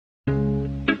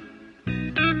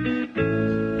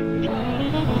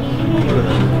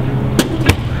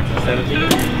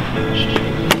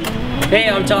Hey,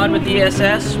 I'm Todd with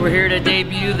ESS. We're here to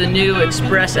debut the new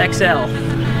Express XL.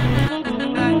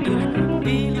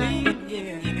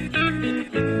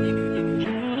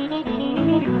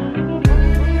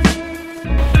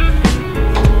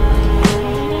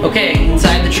 Okay,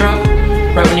 inside the truck,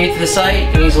 right beneath the sight,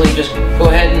 you can easily just go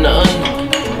ahead and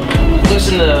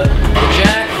loosen the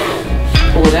jack,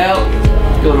 pull it out,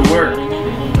 go to work.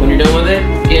 When you're done with it,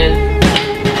 again,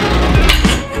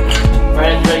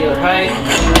 right at the regular height,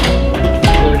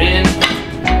 put it in,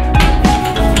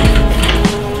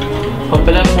 pump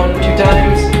it up 1 or 2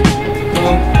 times,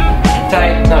 boom,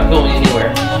 tight, not going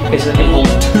anywhere. Okay, so I can hold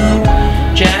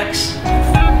 2 jacks,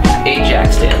 8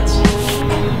 jack stands.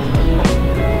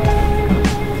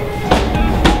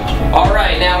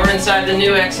 Alright, now we're inside the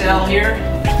new XL here.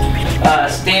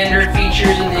 Standard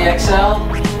features in the XL.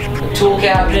 Tool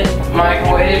cabinet,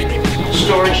 microwave,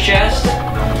 storage chest.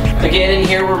 Again, in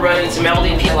here we're running some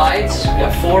LED lights. We've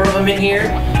got 4 of them in here,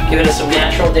 giving us some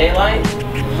natural daylight.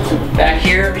 Back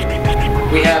here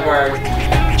we have our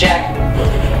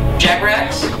jack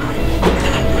racks,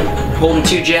 holding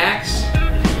 2 jacks.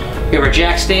 We have our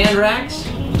jack stand racks.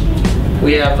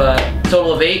 We have a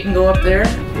total of 8 can go up there.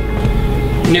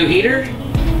 New heater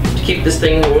to keep this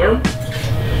thing warm.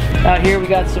 Out here we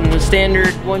got some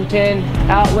standard 110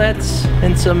 outlets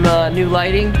and some new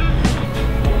lighting. Okay.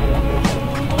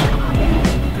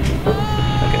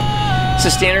 It's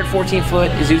a standard 14-foot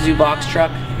Isuzu box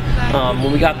truck.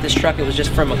 When we got this truck, it was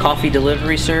just from a coffee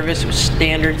delivery service. It was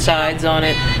standard sides on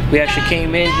it. We actually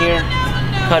came in here,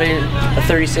 cut in a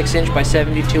 36-inch by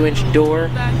 72-inch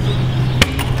door.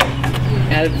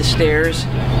 Added the stairs,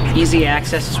 easy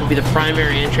access. This will be the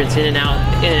primary entrance in and out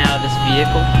of this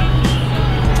vehicle.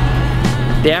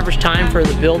 The average time for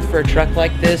the build for a truck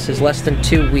like this is less than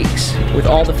 2 weeks. With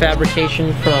all the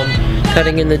fabrication from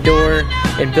cutting in the door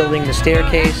and building the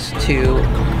staircase to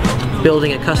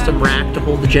building a custom rack to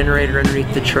hold the generator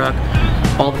underneath the truck,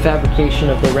 all the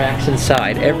fabrication of the racks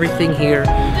inside, everything here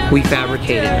we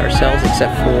fabricated ourselves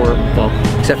except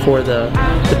for the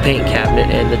paint cabinet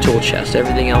and the tool chest.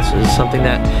 Everything else is something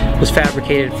that was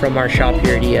fabricated from our shop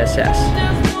here at ESS.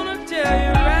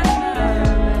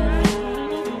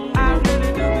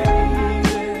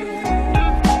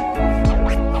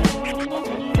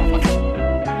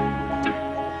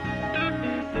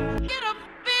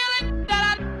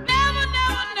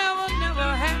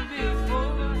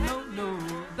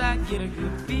 Get a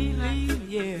good feeling,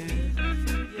 yeah.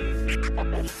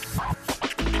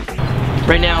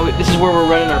 Right now, this is where we're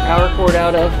running our power cord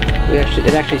out of.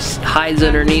 It actually hides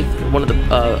underneath one of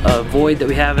the void that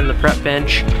we have in the prep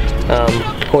bench.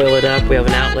 Coil it up. We have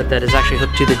an outlet that is actually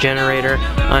hooked to the generator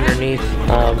underneath,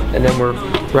 and then we're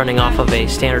running off of a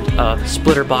standard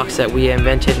splitter box that we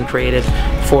invented and created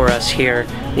for us here.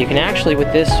 You can actually,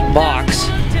 with this box,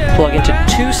 plug into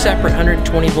 2 separate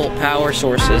 120 volt power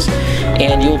sources,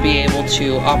 and you'll be able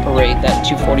to operate that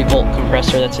 240 volt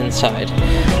compressor that's inside.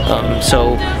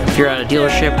 So if you're at a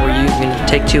dealership where you can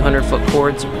take 200-foot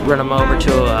cords, run them over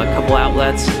to a couple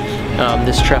outlets,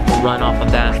 this truck will run off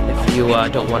of that if you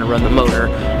don't want to run the motor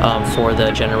for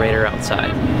the generator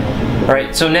outside.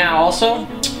 Alright, so now also,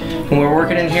 when we're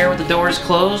working in here with the doors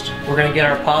closed, we're going to get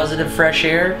our positive fresh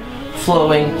air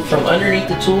flowing from underneath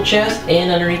the tool chest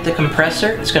and underneath the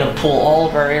compressor. It's going to pull all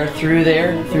of our air through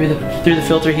there, through the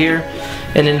filter here,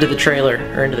 and into the trailer,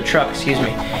 or into the truck, excuse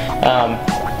me.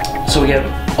 So we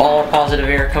have all our positive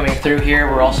air coming through here.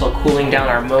 We're also cooling down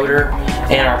our motor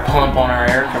and our pump on our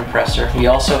air compressor. We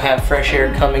also have fresh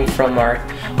air coming from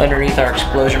underneath our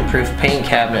explosion-proof paint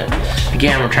cabinet.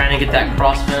 Again, we're trying to get that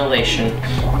cross ventilation.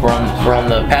 We're on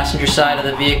the passenger side of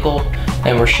the vehicle,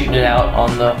 and we're shooting it out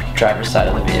on the driver's side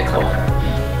of the vehicle.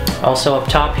 Also up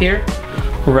top here,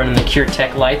 we're running the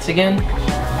CureTech lights again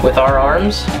with our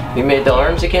arms. We made the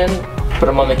arms again, put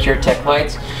them on the CureTech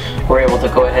lights. We're able to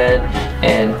go ahead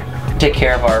and take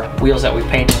care of our wheels that we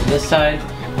painted on this side.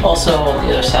 Also on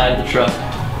the other side of the truck,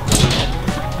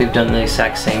 we've done the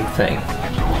exact same thing.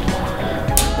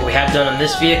 What we have done on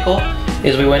this vehicle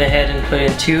is we went ahead and put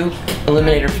in 2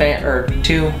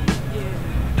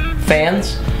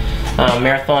 fans.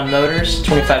 Marathon motors,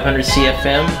 2500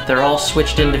 CFM. They're all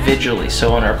switched individually.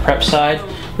 So on our prep side,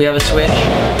 we have a switch,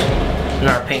 and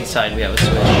on our paint side, we have a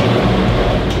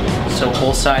switch. So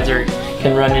both sides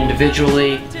can run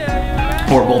individually,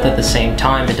 or both at the same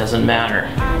time. It doesn't matter.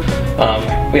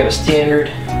 We have a standard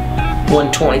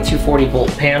 120, 240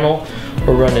 volt panel.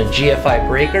 We're running GFI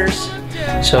breakers.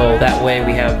 So that way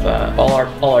we have all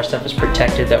our stuff is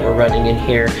protected that we're running in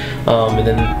here, and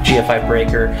then the GFI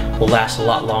breaker will last a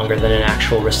lot longer than an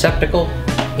actual receptacle,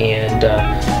 and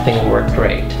I think it'll work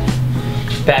great.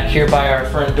 Back here by our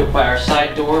front door, by our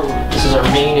side door, this is our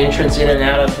main entrance in and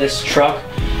out of this truck.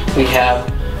 We have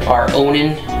our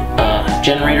Onan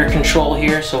generator control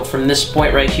here. So from this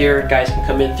point right here, guys can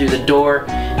come in through the door,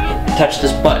 touch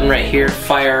this button right here,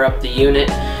 fire up the unit,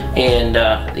 and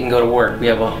you can go to work. We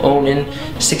have a Onan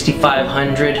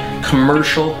 6500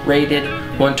 commercial rated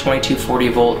 12240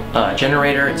 volt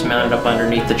generator. It's mounted up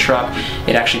underneath the truck.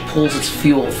 It actually pulls its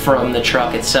fuel from the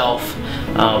truck itself,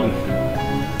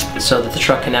 so that the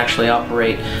truck can actually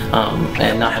operate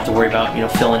and not have to worry about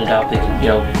filling it up. They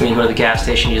can, when you go to the gas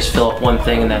station, you just fill up one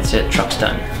thing and that's it. Truck's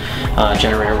done.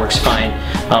 Generator works fine.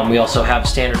 We also have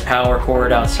standard power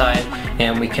cord outside,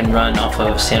 and we can run off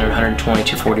of standard 120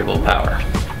 240 volt power.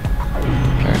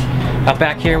 Out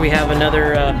back here we have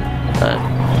another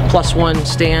 +1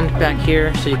 stand back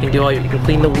here, so you can do you can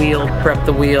clean the wheel, prep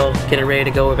the wheel, get it ready to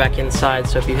go back inside.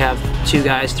 So if you have 2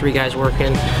 guys, 3 guys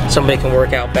working, somebody can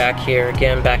work out back here.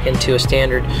 Again, back into a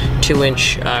standard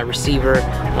 2-inch receiver.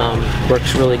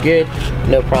 Works really good,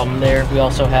 no problem there. We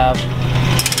also have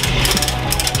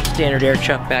standard air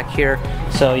chuck back here,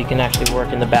 so you can actually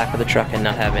work in the back of the truck and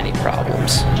not have any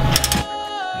problems.